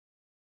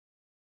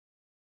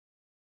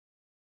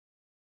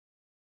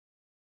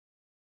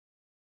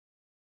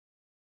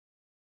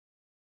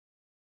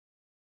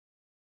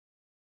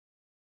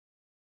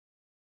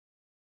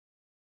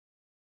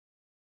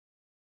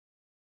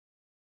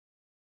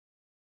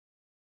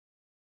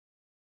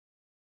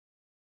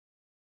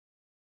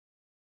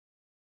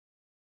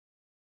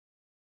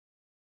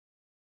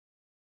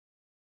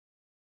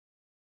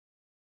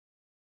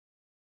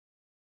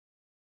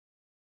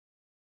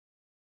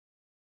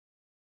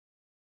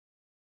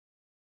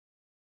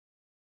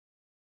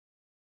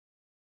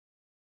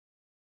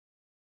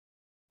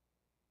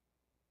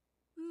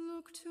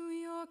Look to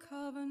your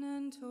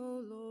covenant,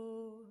 O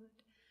Lord,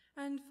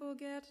 and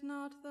forget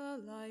not the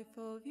life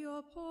of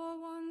your poor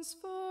ones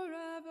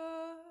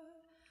forever.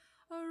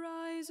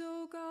 Arise,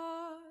 O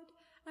God,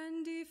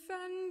 and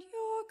defend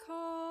your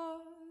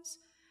cause,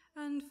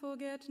 and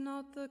forget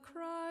not the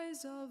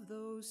cries of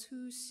those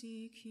who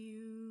seek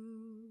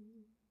you.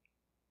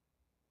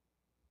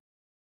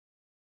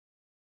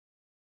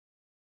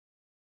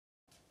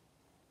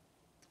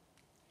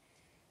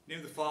 In the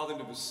name of the Father,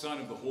 and of the Son,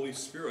 and of the Holy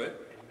Spirit.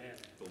 Amen.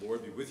 The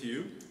Lord be with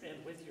you.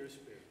 And with your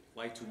spirit. I'd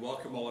like to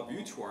welcome all of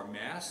you to our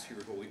Mass here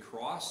at Holy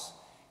Cross.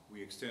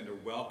 We extend a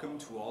welcome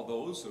to all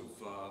those of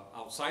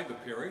outside the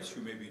parish who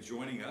may be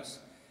joining us.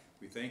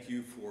 We thank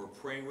you for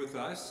praying with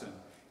us and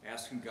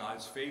asking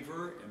God's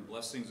favor and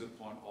blessings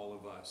upon all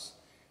of us.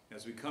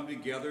 As we come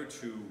together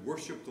to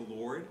worship the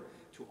Lord,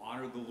 to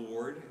honor the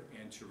Lord,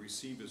 and to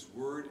receive His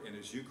Word and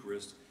His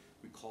Eucharist,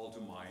 we call to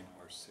mind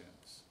our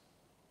sins.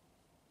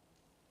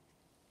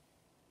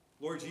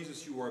 Lord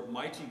Jesus, you are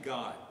mighty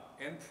God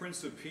and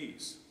Prince of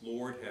Peace.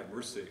 Lord, have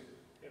mercy.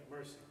 Have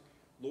mercy.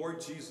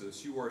 Lord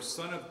Jesus, you are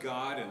Son of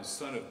God and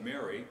Son of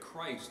Mary.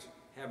 Christ,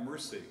 have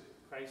mercy.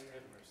 Christ,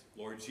 have mercy.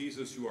 Lord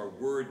Jesus, you are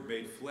Word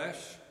made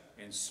flesh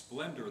and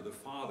splendor of the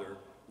Father.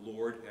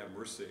 Lord, have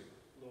mercy.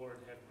 Lord,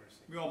 have mercy.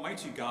 May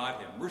Almighty God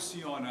have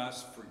mercy on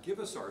us, forgive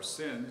us our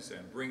sins,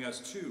 and bring us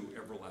to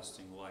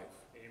everlasting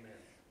life. Amen.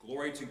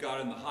 Glory to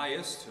God in the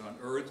highest, and on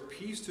earth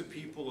peace to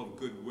people of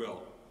good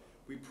will.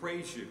 We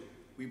praise you.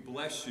 We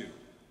bless you,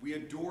 we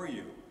adore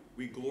you,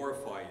 we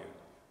glorify you.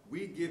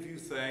 We give you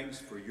thanks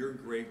for your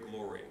great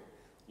glory.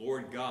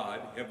 Lord God,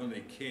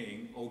 Heavenly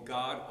King, O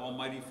God,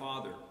 Almighty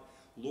Father,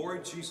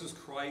 Lord Jesus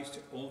Christ,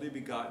 only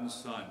begotten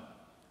Son,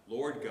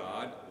 Lord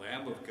God,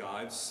 Lamb of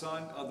God,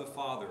 Son of the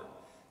Father,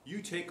 you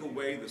take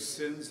away the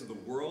sins of the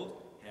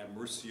world, have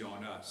mercy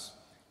on us.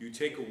 You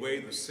take away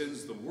the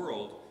sins of the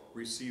world,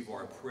 receive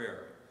our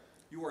prayer.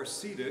 You are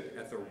seated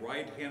at the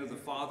right hand of the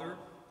Father,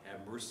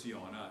 have mercy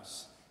on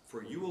us.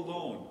 For you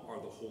alone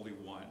are the Holy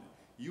One.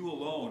 You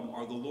alone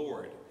are the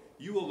Lord.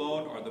 You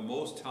alone are the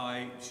Most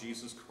High,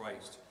 Jesus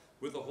Christ.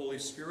 With the Holy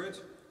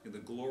Spirit, in the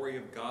glory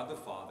of God the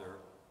Father.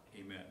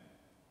 Amen.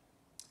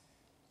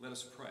 Let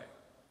us pray.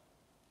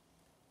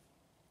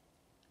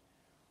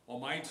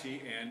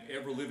 Almighty and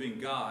ever-living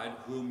God,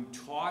 whom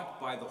taught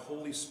by the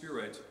Holy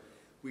Spirit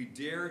we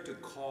dare to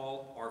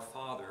call our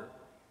Father,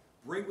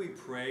 bring, we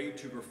pray,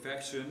 to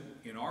perfection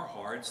in our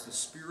hearts the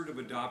spirit of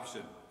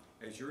adoption,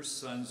 as your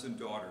sons and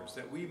daughters,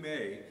 that we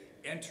may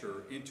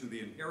enter into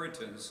the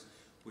inheritance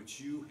which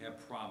you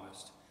have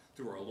promised.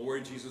 Through our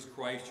Lord Jesus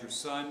Christ, your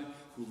Son,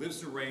 who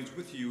lives and reigns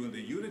with you in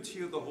the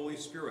unity of the Holy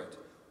Spirit,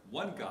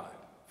 one God,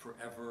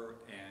 forever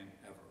and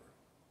ever.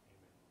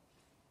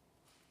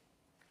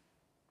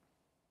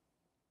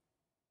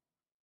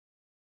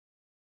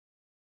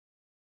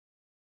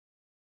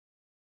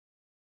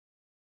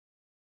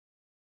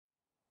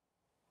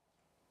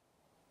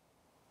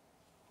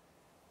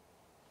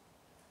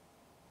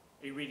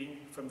 A reading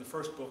from the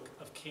first book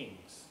of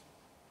Kings.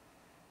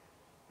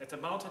 At the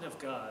mountain of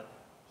God,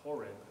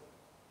 Horeb,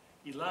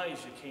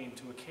 Elijah came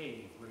to a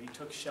cave where he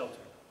took shelter.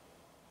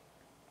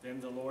 Then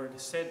the Lord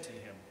said to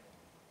him,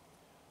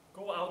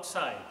 "Go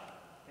outside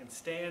and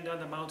stand on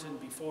the mountain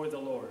before the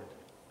Lord.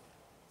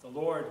 The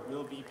Lord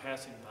will be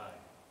passing by."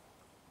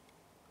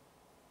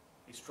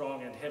 A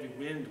strong and heavy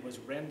wind was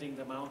rending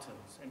the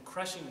mountains and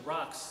crushing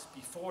rocks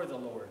before the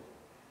Lord.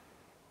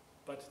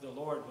 But the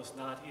Lord was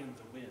not in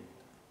the wind.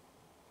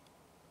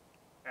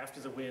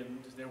 After the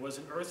wind, there was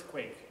an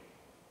earthquake,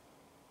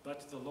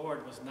 but the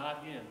Lord was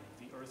not in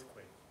the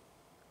earthquake.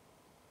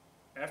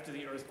 After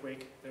the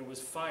earthquake, there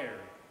was fire,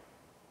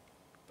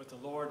 but the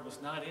Lord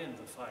was not in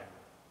the fire.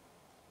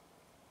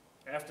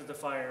 After the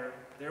fire,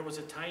 there was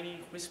a tiny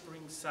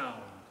whispering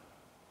sound.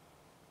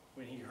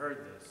 When he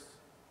heard this,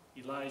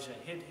 Elijah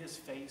hid his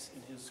face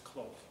in his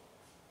cloak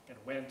and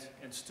went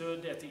and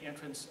stood at the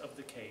entrance of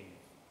the cave.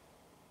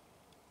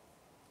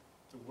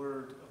 The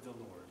word of the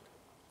Lord.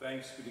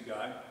 Thanks be to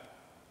God.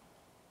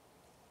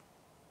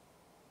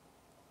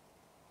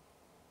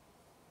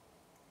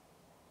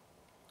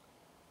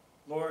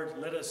 Lord,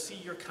 let us see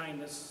your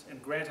kindness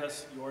and grant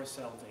us your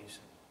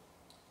salvation.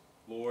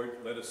 Lord,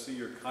 let us see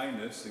your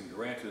kindness and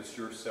grant us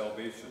your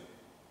salvation.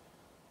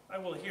 I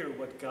will hear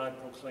what God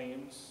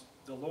proclaims,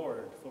 the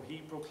Lord, for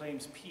he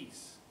proclaims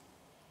peace.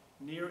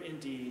 Near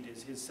indeed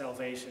is his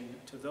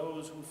salvation to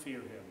those who fear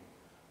him,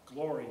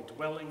 glory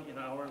dwelling in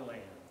our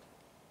land.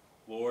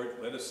 Lord,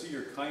 let us see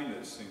your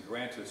kindness and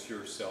grant us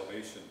your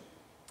salvation.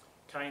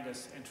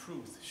 Kindness and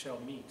truth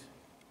shall meet.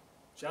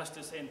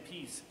 Justice and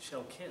peace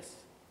shall kiss.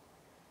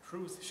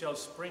 Truth shall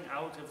spring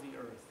out of the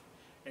earth,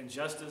 and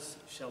justice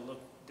shall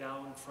look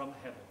down from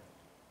heaven.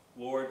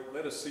 Lord,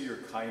 let us see your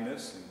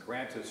kindness and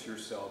grant us your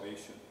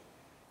salvation.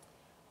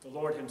 The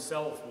Lord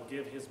himself will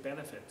give his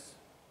benefits.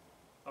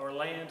 Our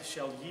land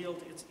shall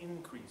yield its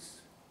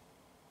increase.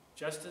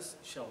 Justice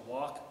shall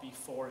walk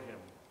before him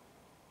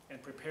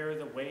and prepare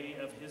the way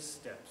of his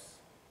steps.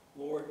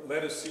 Lord,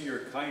 let us see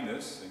your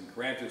kindness and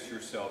grant us your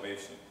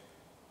salvation.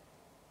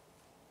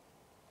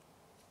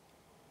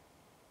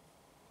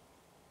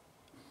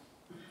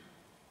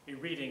 A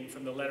reading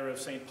from the letter of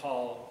St.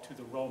 Paul to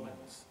the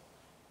Romans.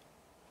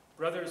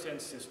 Brothers and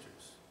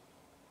sisters,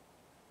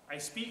 I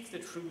speak the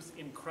truth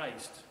in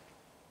Christ.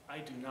 I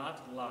do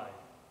not lie.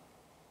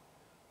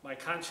 My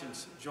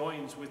conscience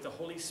joins with the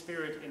Holy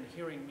Spirit in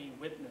hearing me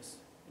witness,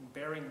 in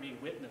bearing me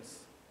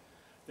witness,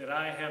 that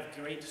I have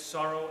great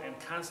sorrow and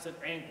constant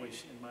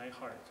anguish in my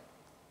heart.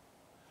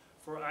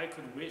 For I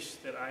could wish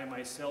that I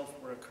myself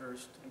were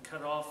accursed and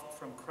cut off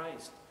from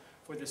Christ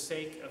for the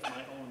sake of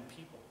my own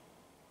people,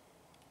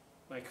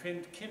 my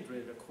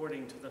kindred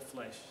according to the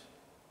flesh.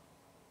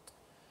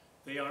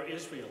 They are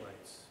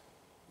Israelites.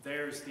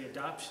 Theirs the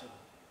adoption,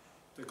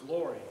 the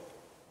glory,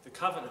 the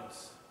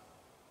covenants,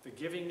 the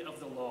giving of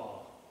the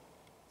law,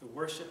 the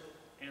worship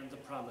and the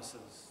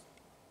promises.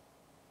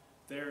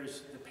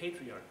 Theirs the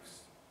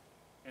patriarchs,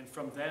 and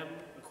from them,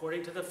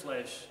 according to the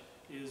flesh,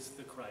 is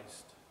the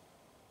Christ,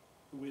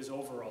 who is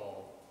over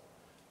all,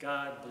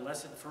 God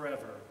blessed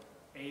forever.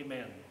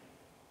 Amen.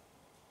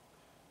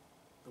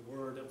 The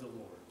word of the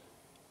Lord.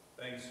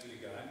 Thanks be to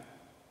God.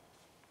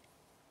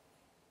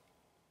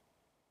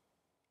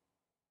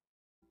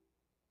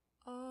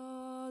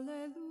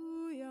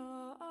 Alleluia,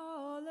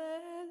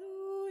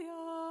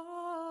 alleluia,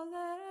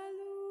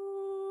 alleluia.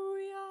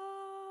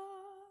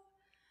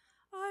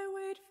 I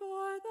wait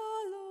for the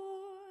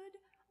Lord,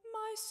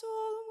 my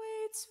soul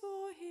waits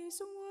for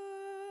his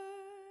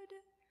word.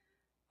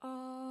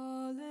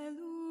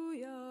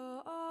 Alleluia,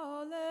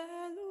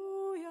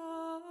 alleluia,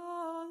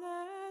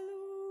 alleluia.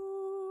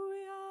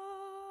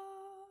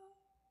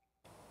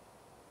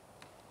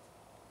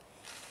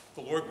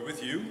 The Lord be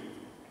with you.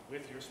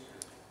 With your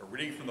spirit. A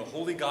reading from the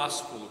Holy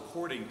Gospel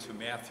according to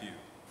Matthew.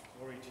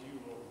 Glory to you,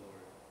 O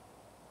Lord.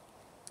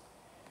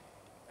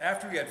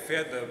 After he had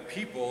fed the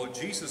people,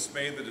 Jesus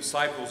made the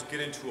disciples get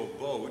into a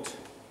boat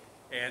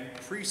and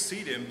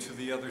precede him to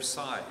the other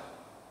side,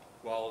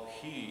 while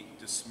he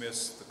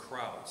dismissed the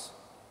crowds.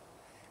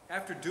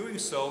 After doing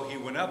so, he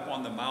went up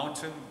on the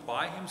mountain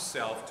by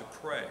himself to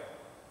pray.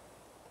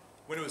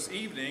 When it was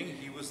evening,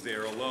 he was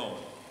there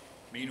alone.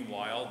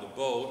 Meanwhile, the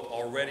boat,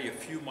 already a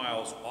few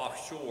miles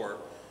offshore,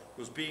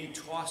 was being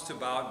tossed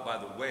about by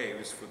the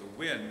waves, for the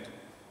wind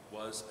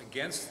was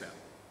against them.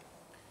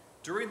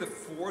 During the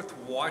fourth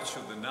watch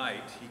of the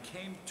night, he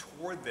came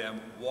toward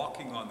them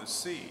walking on the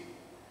sea.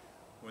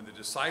 When the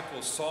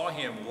disciples saw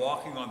him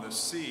walking on the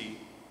sea,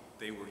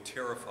 they were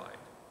terrified.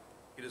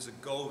 "It is a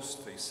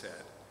ghost," they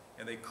said,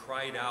 and they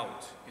cried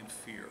out in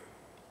fear.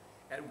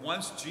 At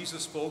once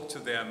Jesus spoke to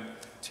them,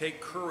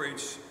 "Take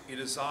courage, it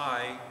is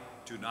I,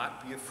 do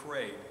not be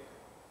afraid."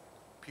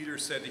 Peter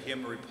said to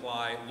him in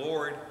reply,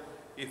 "Lord,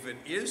 if it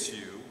is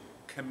you,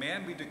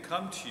 command me to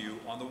come to you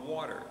on the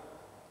water."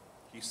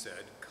 He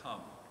said,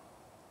 "Come."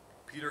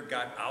 Peter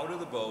got out of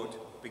the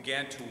boat,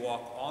 began to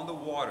walk on the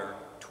water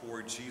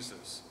toward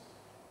Jesus.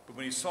 But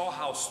when he saw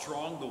how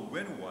strong the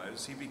wind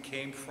was, he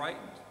became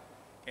frightened,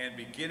 and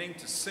beginning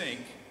to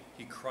sink,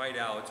 he cried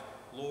out,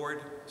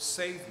 "Lord,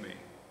 save me."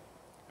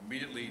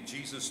 Immediately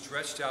Jesus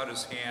stretched out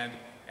his hand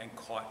and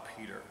caught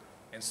Peter,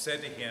 and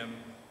said to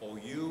him, "O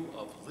you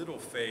of little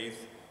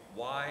faith,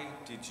 why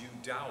did you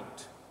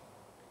doubt?"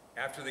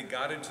 After they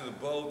got into the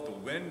boat, the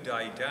wind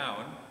died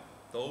down.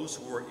 Those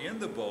who were in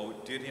the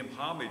boat did him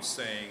homage,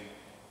 saying,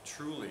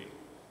 "Truly,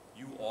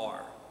 you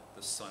are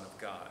the Son of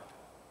God."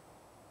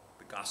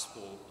 The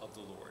Gospel of the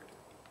Lord.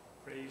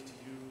 Praise to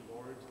you,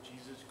 Lord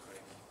Jesus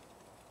Christ.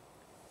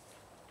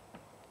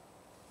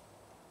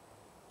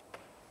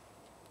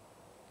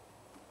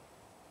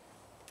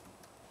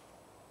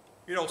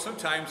 You know,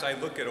 sometimes I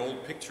look at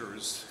old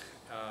pictures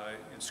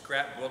in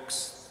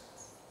scrapbooks,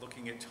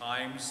 looking at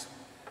times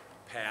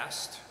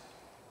past,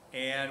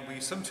 and we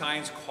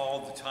sometimes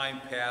call the time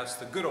past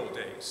the good old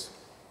days.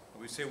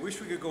 And we say, wish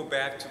we could go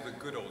back to the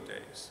good old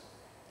days.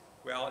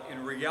 Well,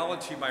 in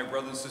reality, my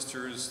brothers and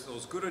sisters,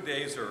 those good old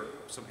days are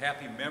some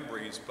happy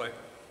memories, but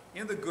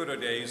in the good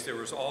old days, there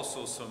was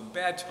also some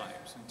bad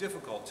times and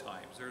difficult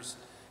times. There's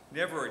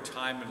never a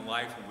time in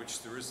life in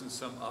which there isn't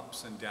some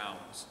ups and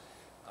downs.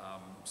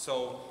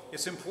 So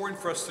it's important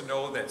for us to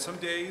know that some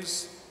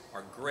days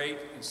are great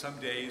and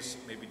some days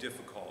may be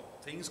difficult.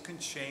 Things can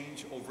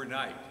change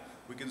overnight.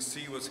 We can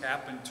see what's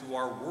happened to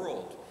our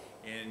world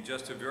in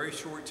just a very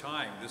short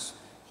time.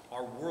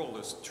 Our world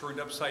is turned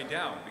upside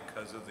down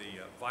because of the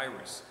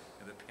virus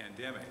and the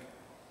pandemic.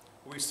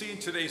 We see in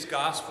today's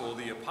gospel,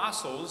 the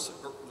apostles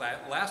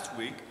last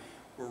week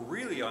were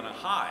really on a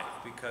high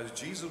because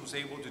Jesus was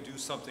able to do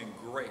something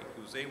great.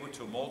 He was able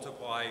to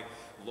multiply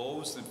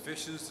loaves and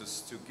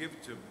fishes to give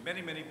to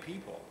many, many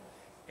people.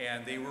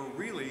 And they were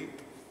really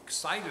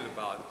excited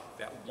about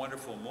that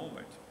wonderful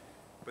moment.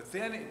 But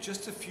then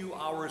just a few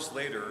hours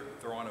later,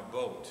 they're on a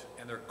boat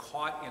and they're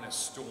caught in a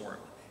storm.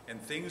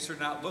 And things are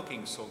not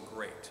looking so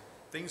great.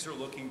 Things are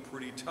looking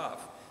pretty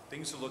tough.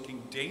 Things are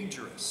looking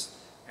dangerous.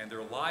 And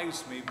their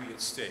lives may be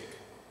at stake.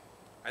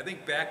 I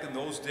think back in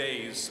those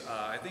days,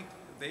 I think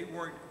they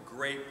weren't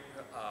great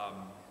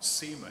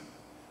seamen.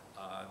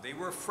 They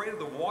were afraid of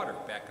the water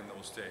back in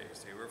those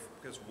days.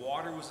 Because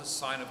water was a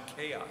sign of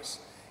chaos,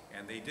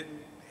 and they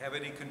didn't have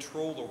any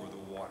control over the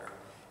water.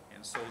 And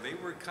And so they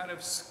were kind of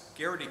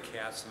scaredy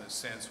cats in a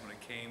sense when it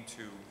came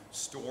to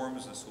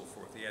storms and so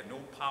forth. They had no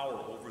power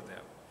over them.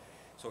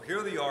 So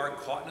here they are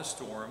caught in a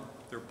storm.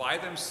 They're by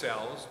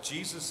themselves.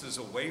 Jesus is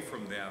away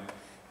from them.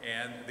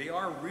 And they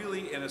are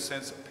really, in a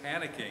sense,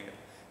 panicking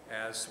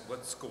as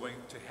what's going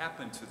to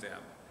happen to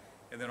them.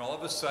 And then all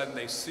of a sudden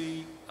they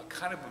see a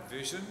kind of a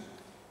vision.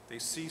 They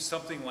see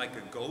something like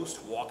a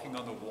ghost walking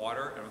on the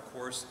water. And of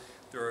course,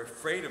 they're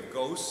afraid of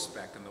ghosts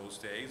back in those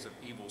days, of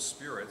evil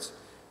spirits.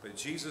 But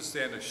Jesus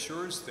then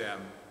assures them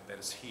that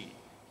it's he.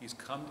 He's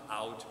come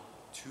out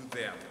to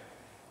them.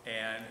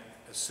 And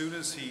as soon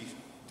as he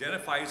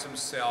identifies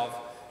himself,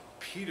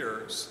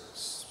 Peter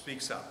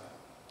speaks up.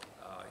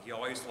 He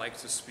always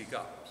likes to speak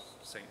up,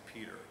 St.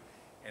 Peter.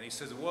 And he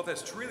says, well, if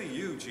that's really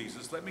you,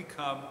 Jesus, let me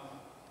come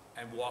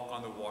and walk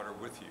on the water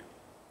with you.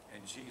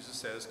 And Jesus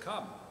says,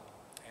 come.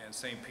 And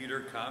St.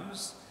 Peter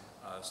comes,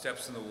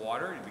 steps in the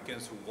water, and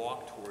begins to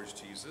walk towards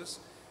Jesus.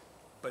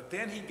 But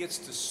then he gets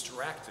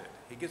distracted.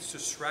 He gets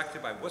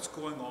distracted by what's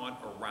going on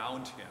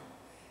around him.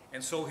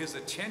 And so his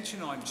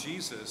attention on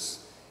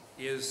Jesus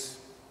is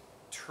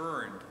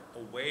turned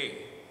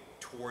away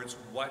towards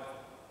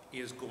what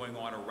is going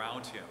on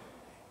around him.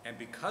 And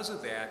because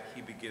of that,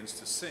 he begins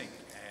to sink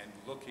and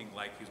looking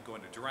like he's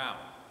going to drown.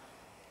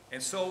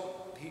 And so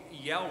he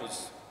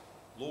yells,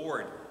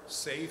 Lord,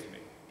 save me.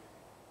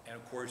 And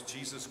of course,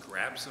 Jesus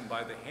grabs him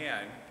by the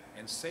hand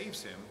and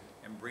saves him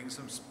and brings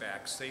him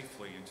back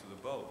safely into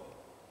the boat.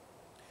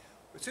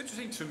 What's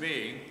interesting to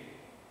me,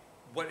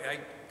 what I'm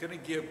going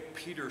to give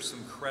Peter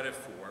some credit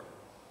for,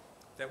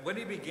 that when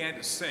he began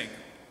to sink,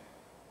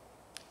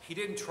 he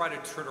didn't try to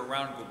turn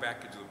around and go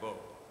back into the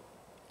boat.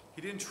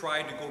 He didn't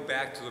try to go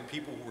back to the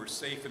people who were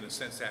safe in a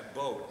sense, that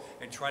boat,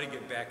 and try to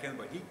get back in,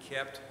 but he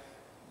kept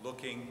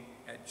looking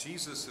at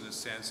Jesus in a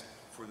sense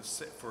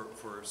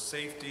for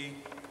safety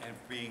and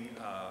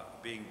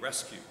being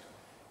rescued.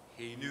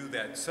 He knew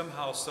that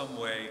somehow, some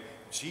way,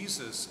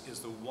 Jesus is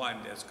the one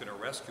that's going to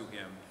rescue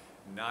him,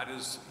 not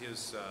his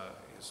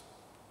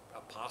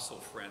apostle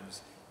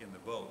friends in the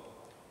boat.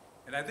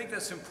 And I think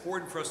that's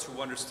important for us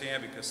to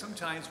understand, because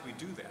sometimes we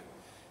do that.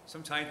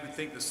 Sometimes we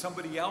think that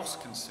somebody else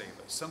can save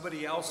us.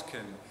 Somebody else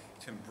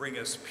can bring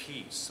us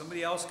peace.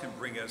 Somebody else can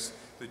bring us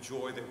the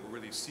joy that we're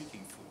really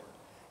seeking for.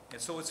 And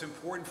so it's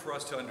important for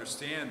us to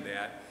understand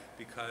that,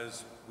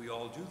 because we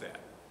all do that.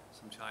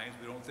 Sometimes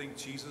we don't think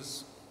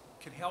Jesus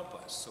can help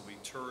us, so we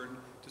turn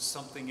to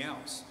something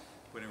else.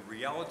 But in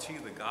reality,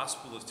 the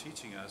gospel is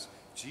teaching us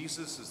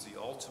Jesus is the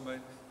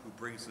ultimate who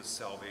brings us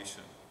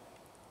salvation.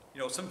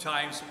 You know,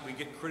 sometimes we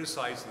get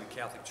criticized in the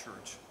Catholic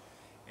Church.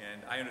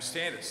 And I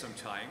understand it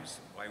sometimes,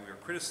 why we are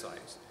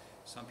criticized.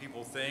 Some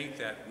people think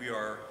that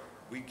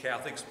we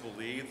Catholics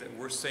believe that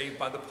we're saved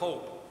by the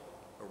Pope,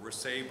 or we're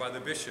saved by the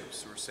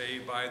bishops, or we're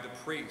saved by the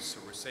priests, or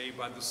we're saved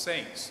by the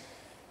saints.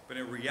 But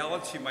in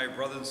reality, my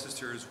brothers and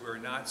sisters, we're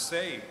not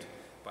saved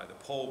by the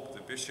Pope,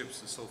 the bishops,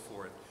 and so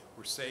forth.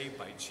 We're saved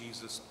by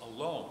Jesus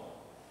alone.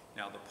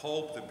 Now, the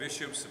Pope, the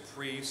bishops, the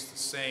priests, the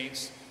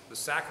saints, the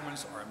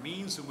sacraments are a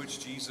means in which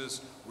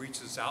Jesus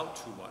reaches out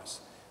to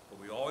us. But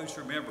we always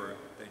remember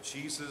that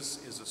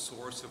Jesus is the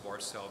source of our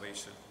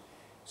salvation.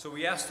 So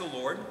we ask the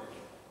Lord,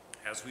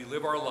 as we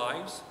live our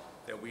lives,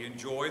 that we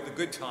enjoy the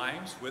good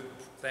times with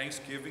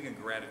thanksgiving and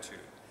gratitude.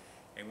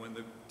 And when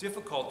the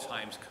difficult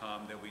times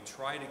come, that we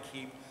try to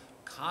keep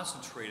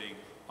concentrating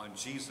on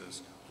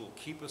Jesus, who will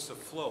keep us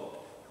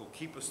afloat, who will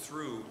keep us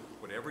through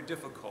whatever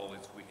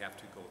difficulties we have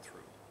to go through.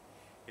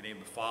 In the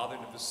name of the Father,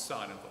 and of the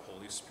Son, and of the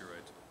Holy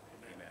Spirit.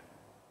 Amen.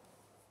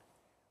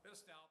 Let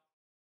us now...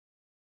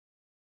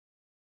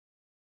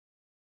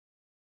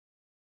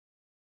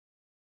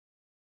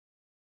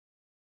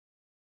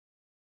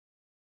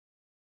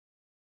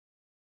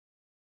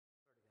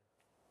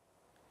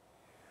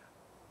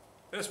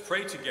 Let us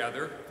pray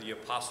together the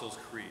Apostles'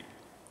 Creed.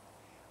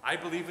 I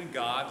believe in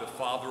God, the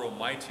Father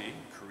Almighty,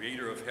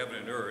 creator of heaven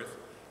and earth,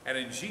 and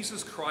in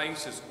Jesus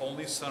Christ, his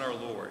only Son, our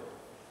Lord,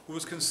 who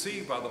was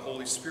conceived by the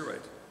Holy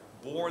Spirit,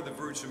 born of the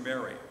Virgin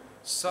Mary,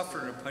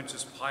 suffered under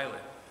Pontius Pilate,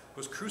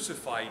 was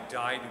crucified,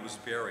 died, and was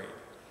buried.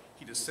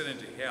 He descended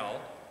to hell.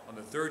 On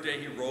the third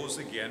day he rose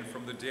again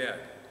from the dead.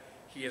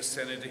 He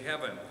ascended to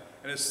heaven,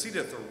 and is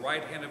seated at the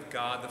right hand of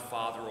God, the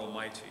Father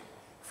Almighty.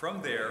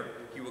 From there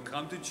he will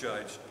come to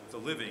judge the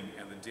living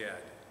and the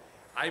dead.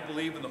 I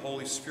believe in the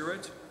Holy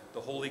Spirit,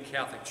 the Holy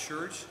Catholic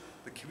Church,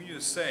 the communion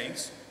of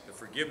saints, the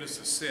forgiveness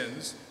of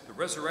sins, the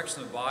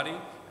resurrection of the body,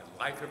 and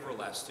life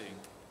everlasting.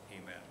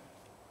 Amen.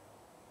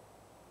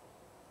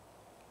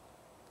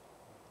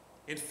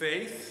 In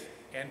faith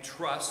and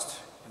trust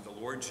in the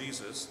Lord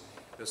Jesus,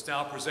 let's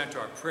now present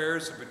our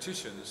prayers and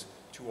petitions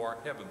to our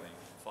Heavenly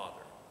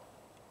Father.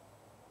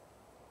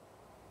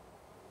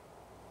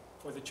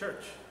 For the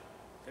Church,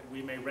 that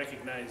we may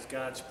recognize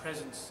God's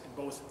presence in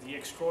both the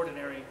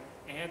extraordinary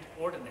and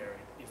ordinary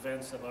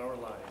events of our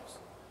lives,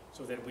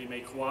 so that we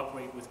may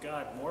cooperate with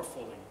God more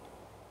fully,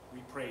 we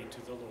pray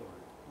to the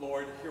Lord.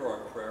 Lord, hear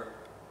our prayer.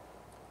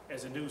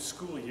 As a new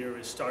school year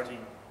is starting,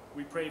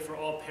 we pray for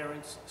all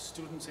parents,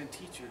 students, and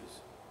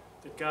teachers,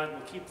 that God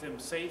will keep them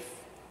safe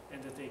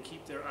and that they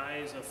keep their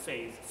eyes of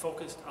faith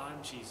focused on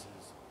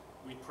Jesus,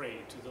 we pray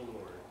to the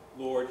Lord.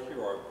 Lord,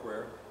 hear our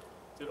prayer.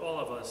 That all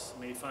of us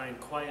may find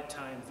quiet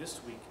time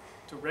this week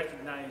to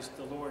recognize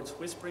the Lord's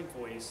whispering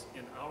voice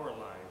in our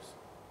lives,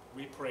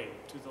 we pray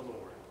to the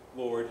Lord.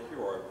 Lord,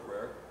 hear our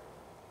prayer.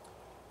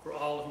 For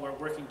all who are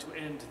working to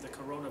end the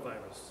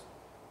coronavirus,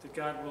 that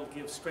God will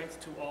give strength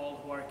to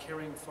all who are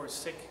caring for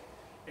sick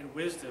and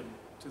wisdom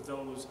to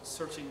those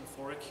searching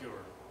for a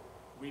cure,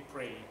 we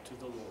pray to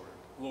the Lord.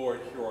 Lord,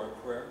 hear our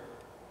prayer.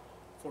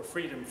 For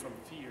freedom from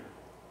fear,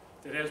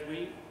 that as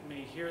we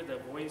may hear the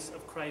voice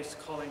of Christ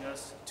calling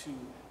us to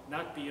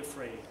not be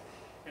afraid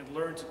and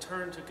learn to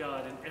turn to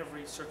God in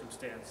every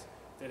circumstance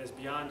that is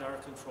beyond our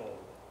control,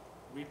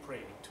 we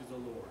pray to the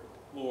Lord.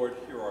 Lord,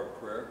 hear our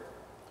prayer.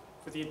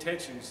 For the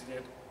intentions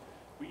that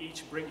we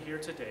each bring here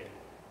today,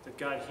 that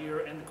God hear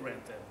and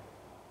grant them,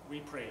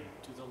 we pray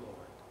to the Lord.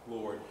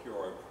 Lord, hear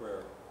our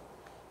prayer.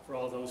 For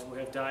all those who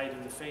have died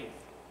in the faith,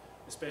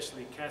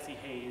 especially Kathy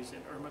Hayes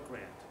and Irma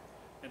Grant,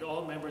 and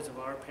all members of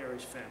our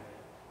parish family,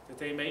 that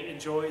they may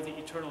enjoy the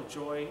eternal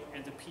joy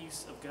and the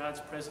peace of God's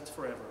presence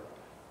forever,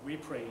 we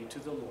pray to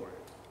the Lord.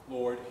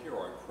 Lord, hear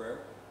our prayer.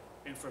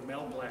 And for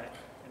Mel Black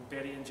and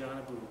Betty and John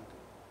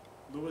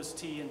Abood, Louis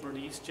T. and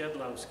Bernice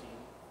Jedlowski,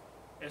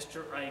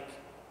 Esther Ike,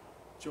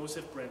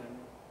 Joseph Brennan,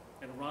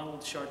 and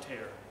Ronald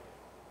Charter,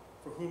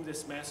 for whom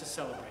this Mass is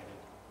celebrated,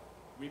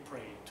 we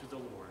pray to the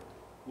Lord.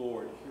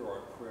 Lord, hear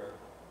our prayer.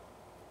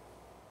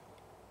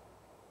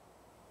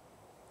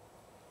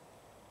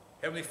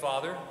 Heavenly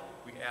Father,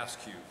 we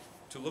ask you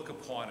to look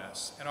upon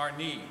us and our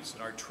needs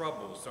and our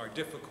troubles and our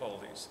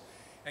difficulties,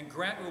 and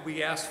grant what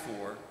we ask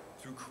for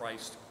through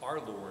Christ our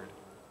Lord.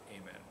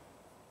 Amen.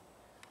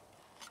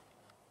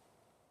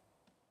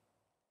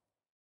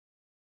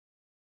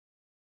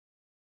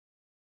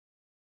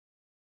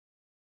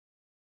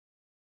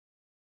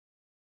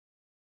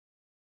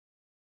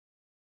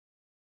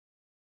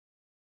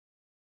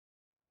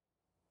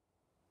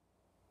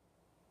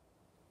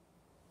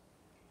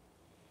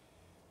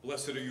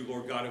 Blessed are you,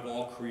 Lord God of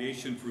all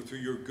creation, for through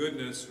your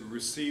goodness we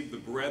receive the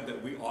bread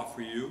that we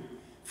offer you.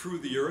 Through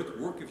the earth,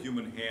 work of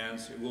human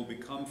hands, it will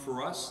become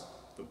for us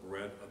the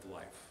bread of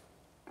life.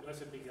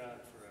 Blessed be God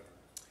forever.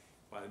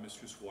 By the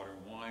mysterious water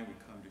and wine, we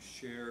come to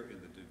share in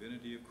the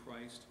divinity of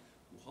Christ,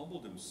 who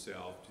humbled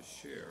himself to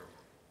share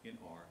in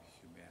our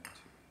humanity.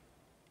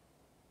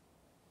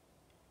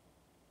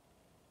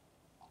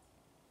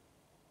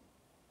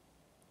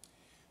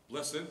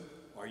 Blessed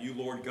are you,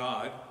 Lord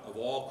God of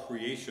all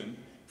creation,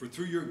 for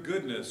through your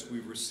goodness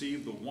we've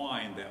received the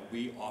wine that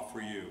we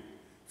offer you.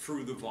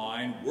 Through the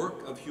vine,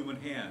 work of human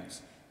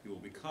hands, it will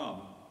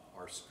become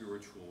our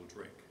spiritual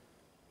drink.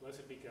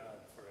 Blessed be God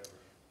forever.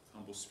 With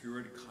humble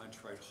spirit,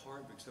 contrite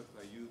heart, accepted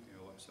by you, I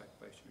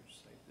sacrifice your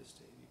sight this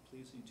day, be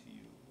pleasing to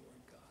you,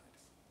 Lord God.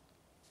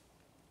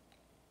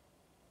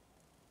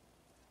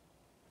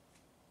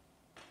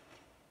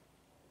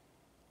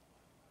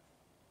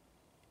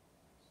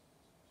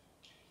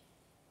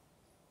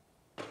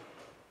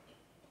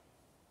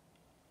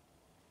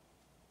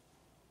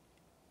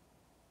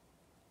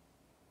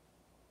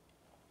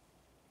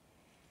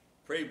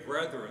 Pray,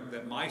 brethren,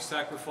 that my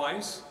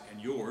sacrifice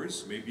and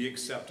yours may be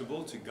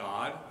acceptable to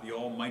God, the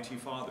Almighty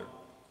Father.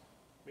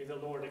 May the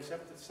Lord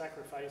accept the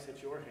sacrifice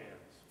at your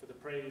hands for the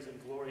praise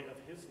and glory of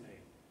his name,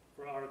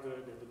 for our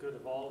good and the good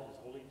of all his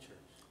holy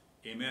church.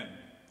 Amen.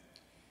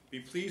 Be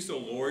pleased, O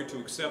Lord, to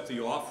accept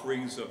the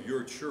offerings of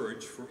your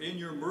church, for in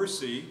your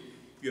mercy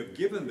you have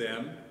given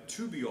them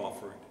to be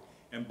offered,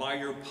 and by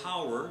your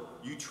power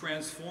you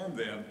transform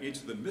them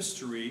into the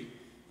mystery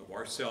of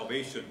our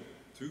salvation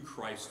through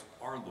Christ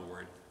our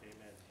Lord.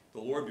 The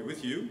Lord be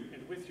with you.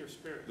 And with your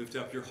spirit. Lift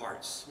up your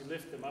hearts. We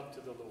lift them up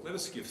to the Lord. Let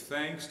us give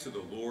thanks to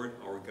the Lord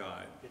our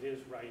God. It is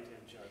right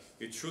and just.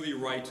 It's truly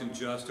right and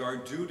just, our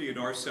duty and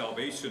our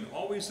salvation,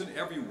 always and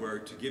everywhere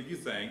to give you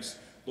thanks,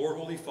 Lord,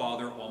 Holy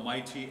Father,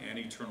 Almighty and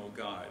eternal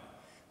God.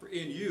 For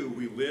in you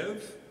we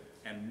live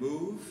and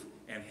move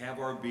and have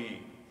our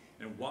being.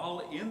 And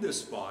while in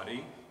this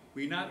body,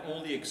 we not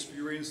only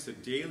experience the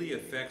daily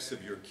effects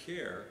of your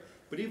care,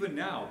 but even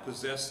now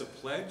possess the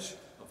pledge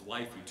of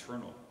life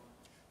eternal.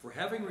 For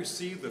having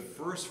received the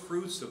first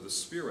fruits of the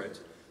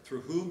Spirit,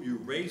 through whom you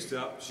raised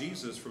up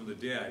Jesus from the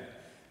dead,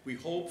 we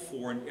hope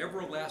for an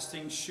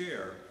everlasting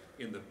share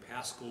in the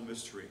Paschal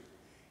mystery.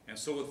 And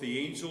so with the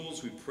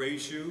angels we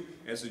praise you,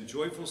 as in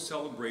joyful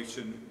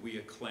celebration we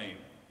acclaim.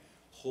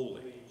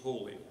 Holy,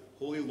 holy,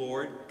 holy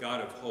Lord,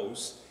 God of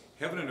hosts,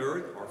 heaven and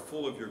earth are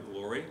full of your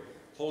glory.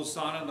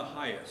 Hosanna in the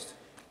highest.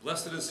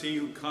 Blessed is he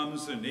who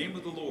comes in the name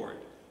of the Lord.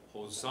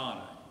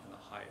 Hosanna in the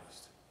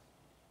highest.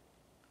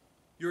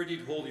 You're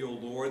indeed holy, O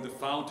Lord, the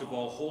fount of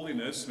all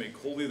holiness. Make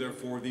holy,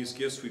 therefore, these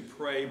gifts, we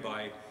pray,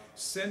 by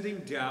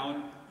sending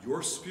down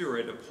your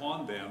Spirit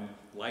upon them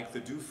like the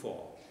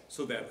dewfall,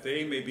 so that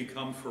they may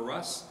become for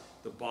us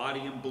the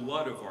body and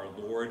blood of our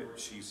Lord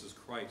Jesus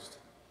Christ.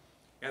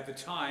 At the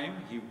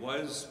time he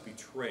was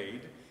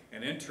betrayed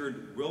and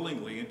entered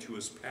willingly into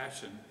his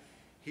passion,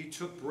 he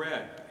took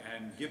bread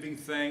and, giving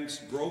thanks,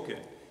 broke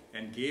it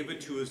and gave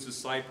it to his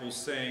disciples,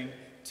 saying,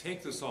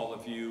 "Take this, all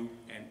of you,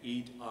 and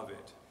eat of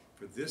it,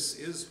 for this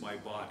is my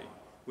body,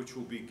 which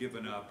will be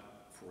given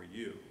up for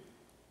you."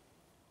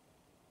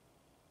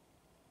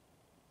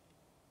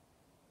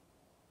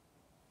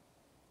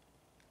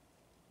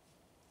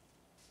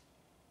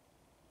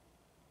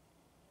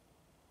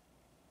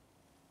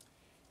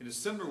 In a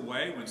similar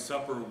way, when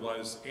supper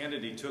was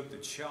ended, he took the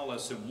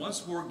chalice, and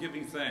once more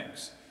giving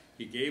thanks,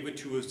 he gave it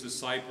to his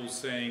disciples,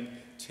 saying,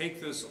 "Take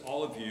this,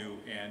 all of you,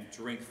 and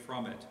drink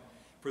from it.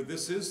 For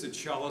this is the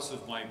chalice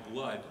of my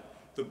blood,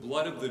 the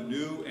blood of the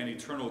new and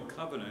eternal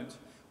covenant,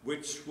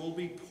 which will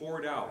be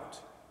poured out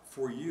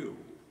for you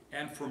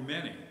and for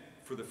many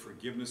for the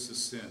forgiveness of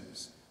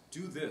sins.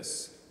 Do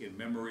this in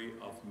memory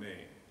of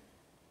me."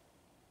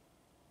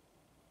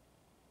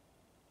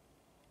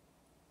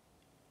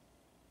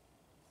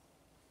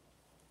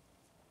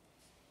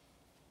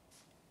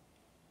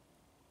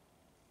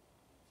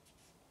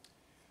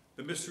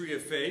 The mystery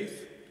of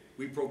faith: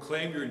 we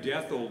proclaim your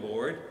death, O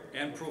Lord,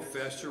 and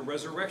profess your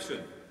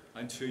resurrection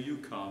until you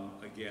come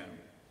again.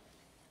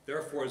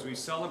 Therefore, as we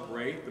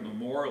celebrate the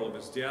memorial of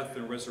his death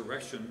and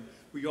resurrection,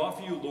 we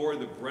offer you, Lord,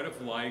 the bread of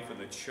life and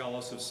the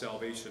chalice of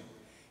salvation,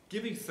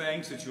 giving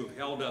thanks that you have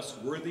held us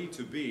worthy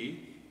to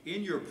be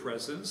in your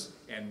presence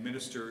and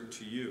minister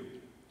to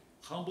you.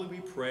 Humbly we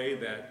pray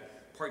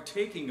that,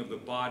 partaking of the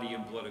body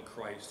and blood of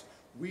Christ,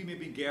 we may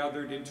be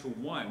gathered into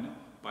one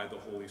by the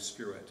Holy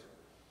Spirit.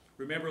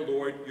 Remember,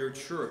 Lord, your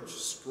church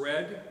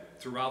spread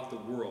throughout the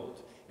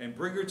world, and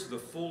bring her to the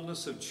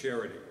fullness of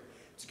charity.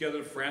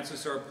 Together,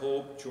 Francis our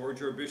Pope,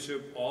 George our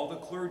Bishop, all the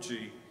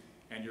clergy,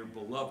 and your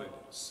beloved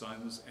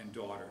sons and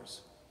daughters.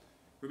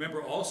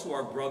 Remember also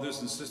our brothers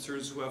and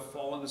sisters who have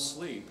fallen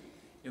asleep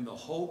in the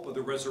hope of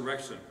the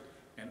resurrection,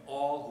 and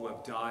all who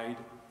have died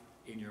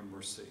in your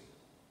mercy.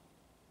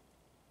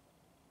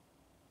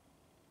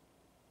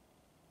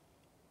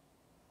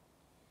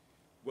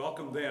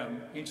 Welcome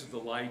them into the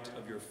light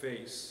of your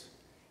face.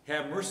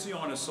 Have mercy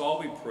on us all,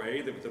 we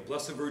pray, that with the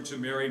Blessed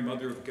Virgin Mary,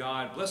 Mother of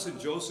God, Blessed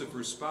Joseph,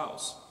 her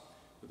spouse,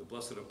 with the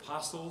blessed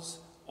apostles,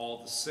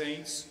 all the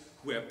saints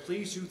who have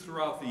pleased you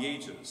throughout the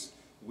ages,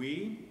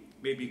 we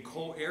may be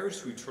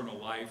co-heirs to eternal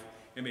life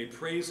and may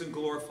praise and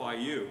glorify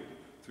you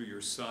through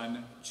your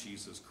Son,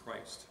 Jesus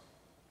Christ.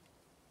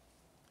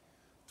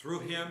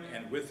 Through him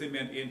and with him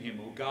and in him,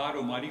 O God,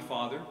 Almighty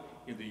Father,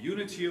 in the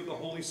unity of the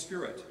Holy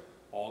Spirit,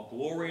 all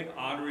glory and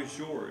honor is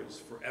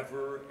yours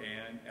forever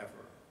and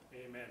ever.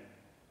 Amen.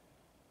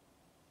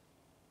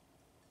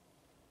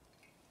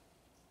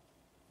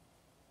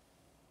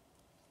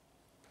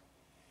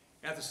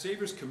 At the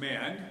Savior's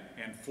command,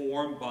 and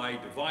formed by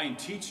divine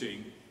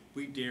teaching,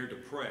 we dare to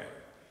pray.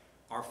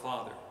 Our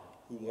Father,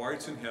 who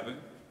art in heaven,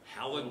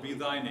 hallowed be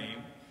thy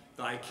name.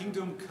 Thy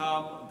kingdom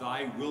come,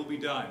 thy will be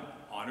done,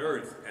 on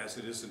earth as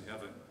it is in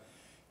heaven.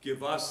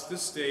 Give us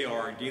this day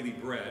our daily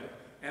bread,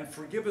 and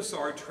forgive us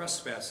our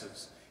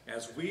trespasses,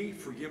 as we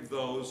forgive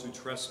those who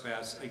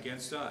trespass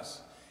against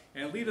us.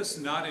 And lead us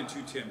not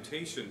into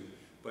temptation,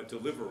 but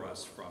deliver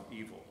us from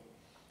evil.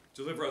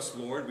 Deliver us,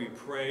 Lord, we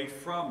pray,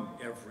 from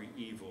every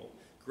evil.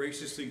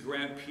 Graciously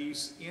grant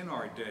peace in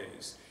our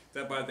days,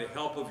 that by the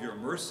help of your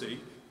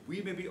mercy,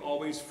 we may be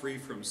always free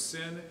from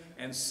sin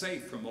and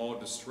safe from all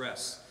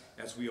distress,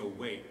 as we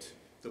await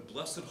the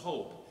blessed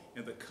hope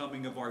and the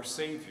coming of our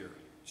Savior,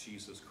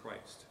 Jesus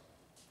Christ.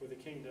 For the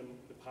kingdom,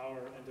 the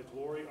power, and the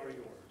glory are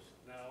yours,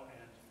 now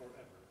and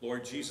forever.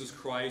 Lord Jesus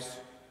Christ,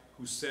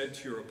 who said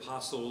to your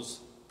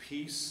apostles,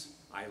 "Peace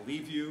I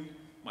leave you,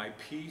 my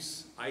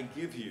peace I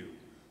give you,"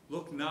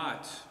 look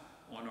not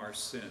on our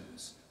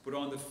sins, but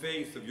on the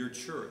faith of your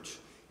church,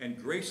 and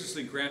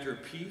graciously grant her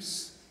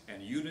peace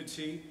and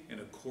unity in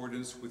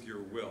accordance with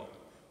your will,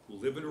 who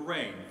live and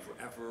reign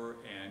forever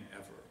and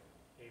ever.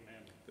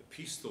 Amen. The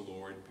peace of the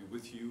Lord be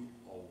with you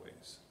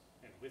always.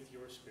 And with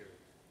your spirit.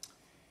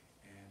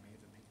 And may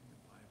the meeting of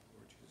the body of the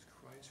Lord Jesus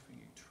Christ bring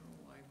eternal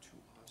life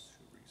to us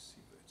who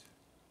receive it.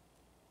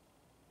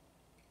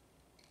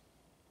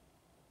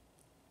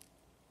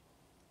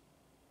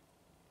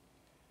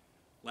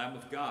 Lamb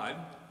of God,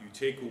 you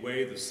take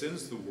away the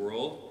sins of the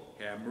world,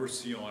 have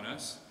mercy on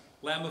us.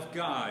 Lamb of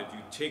God, you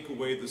take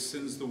away the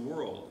sins of the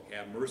world,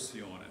 have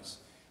mercy on us.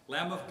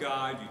 Lamb of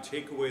God, you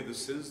take away the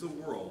sins of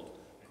the world,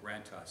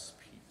 grant us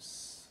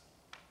peace.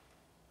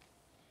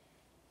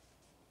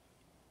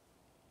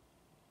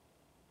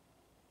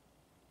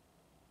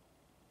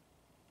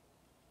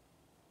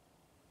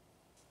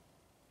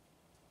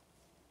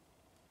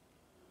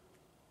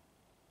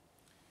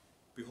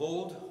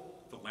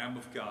 Behold the Lamb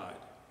of God.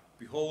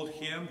 Behold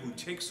him who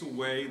takes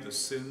away the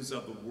sins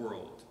of the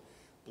world.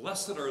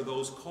 Blessed are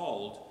those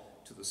called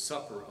to the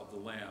supper of the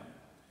Lamb.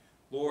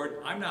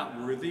 Lord, I'm not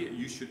worthy that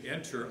you should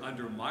enter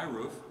under my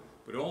roof,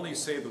 but only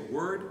say the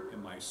word,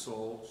 and my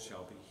soul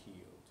shall be healed.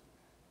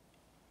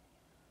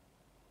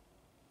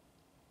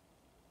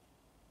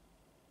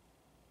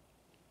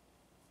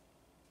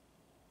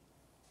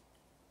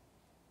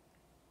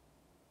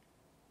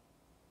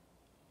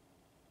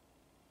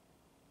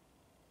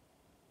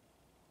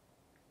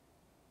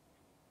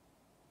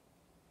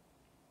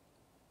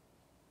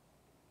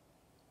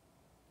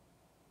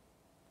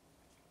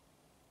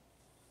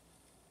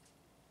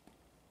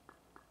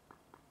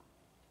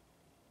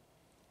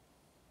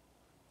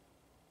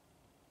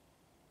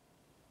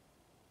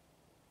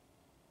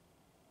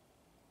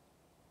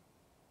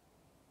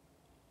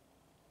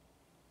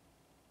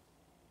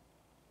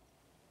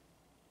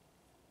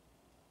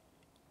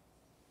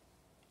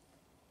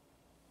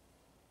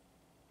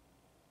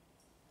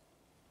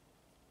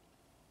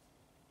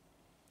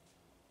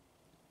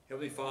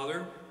 Heavenly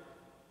Father,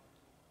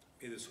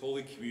 may this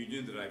Holy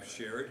Communion that I've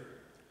shared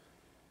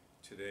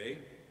today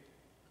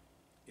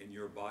in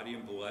your body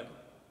and blood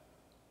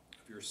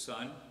of your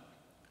Son,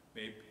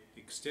 may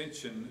the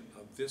extension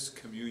of this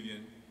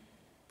communion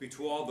be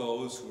to all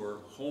those who are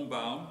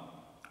homebound,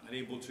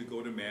 unable to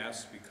go to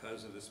Mass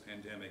because of this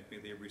pandemic. May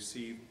they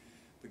receive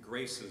the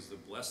graces, the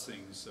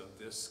blessings of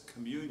this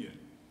communion.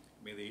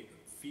 May they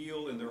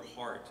feel in their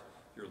heart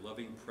your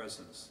loving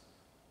presence.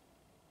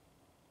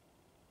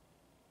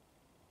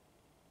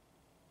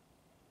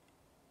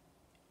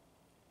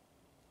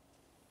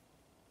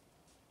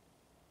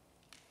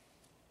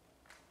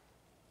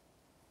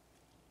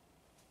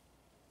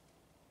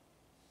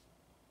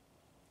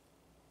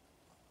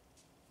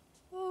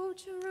 O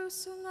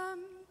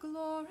Jerusalem,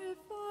 glorify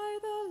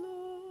the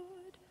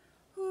Lord,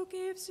 who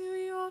gives you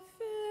your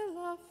fill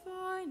of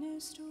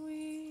finest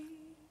wheat.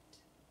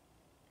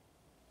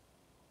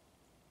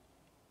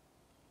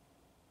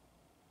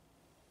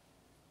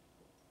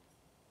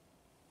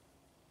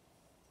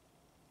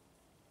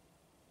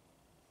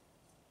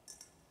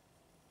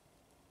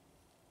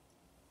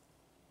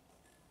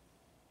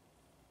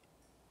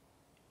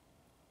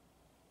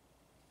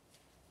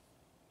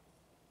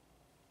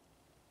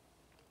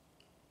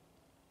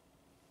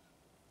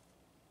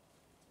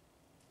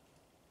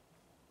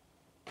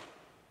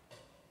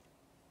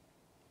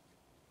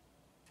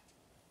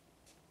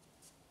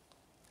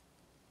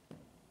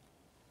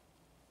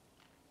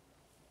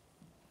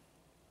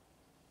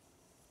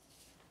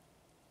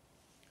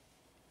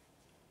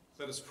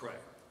 Let us pray.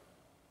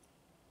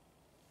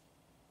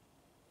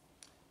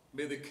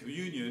 May the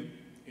communion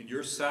in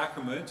your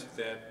sacrament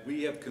that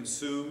we have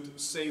consumed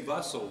save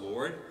us, O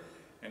Lord,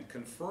 and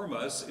confirm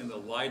us in the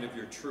light of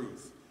your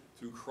truth,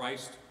 through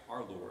Christ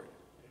our Lord.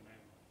 Amen.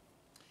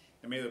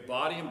 And may the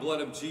body and blood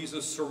of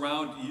Jesus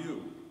surround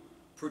you,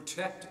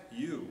 protect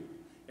you,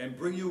 and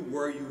bring you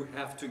where you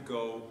have to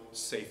go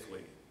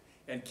safely,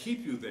 and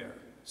keep you there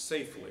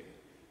safely,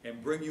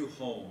 and bring you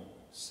home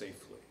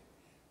safely.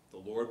 The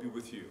Lord be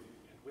with you.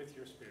 With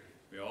your spirit.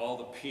 May all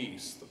the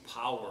peace, the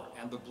power,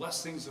 and the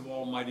blessings of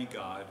Almighty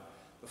God,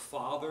 the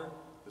Father,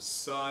 the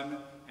Son,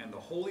 and the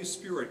Holy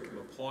Spirit come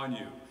upon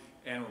you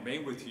and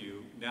remain with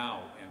you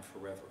now and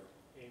forever.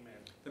 Amen.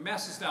 The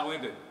Mass is now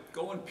ended.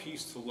 Go in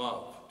peace to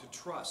love, to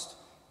trust,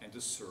 and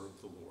to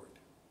serve the Lord.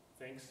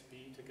 Thanks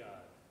be to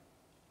God.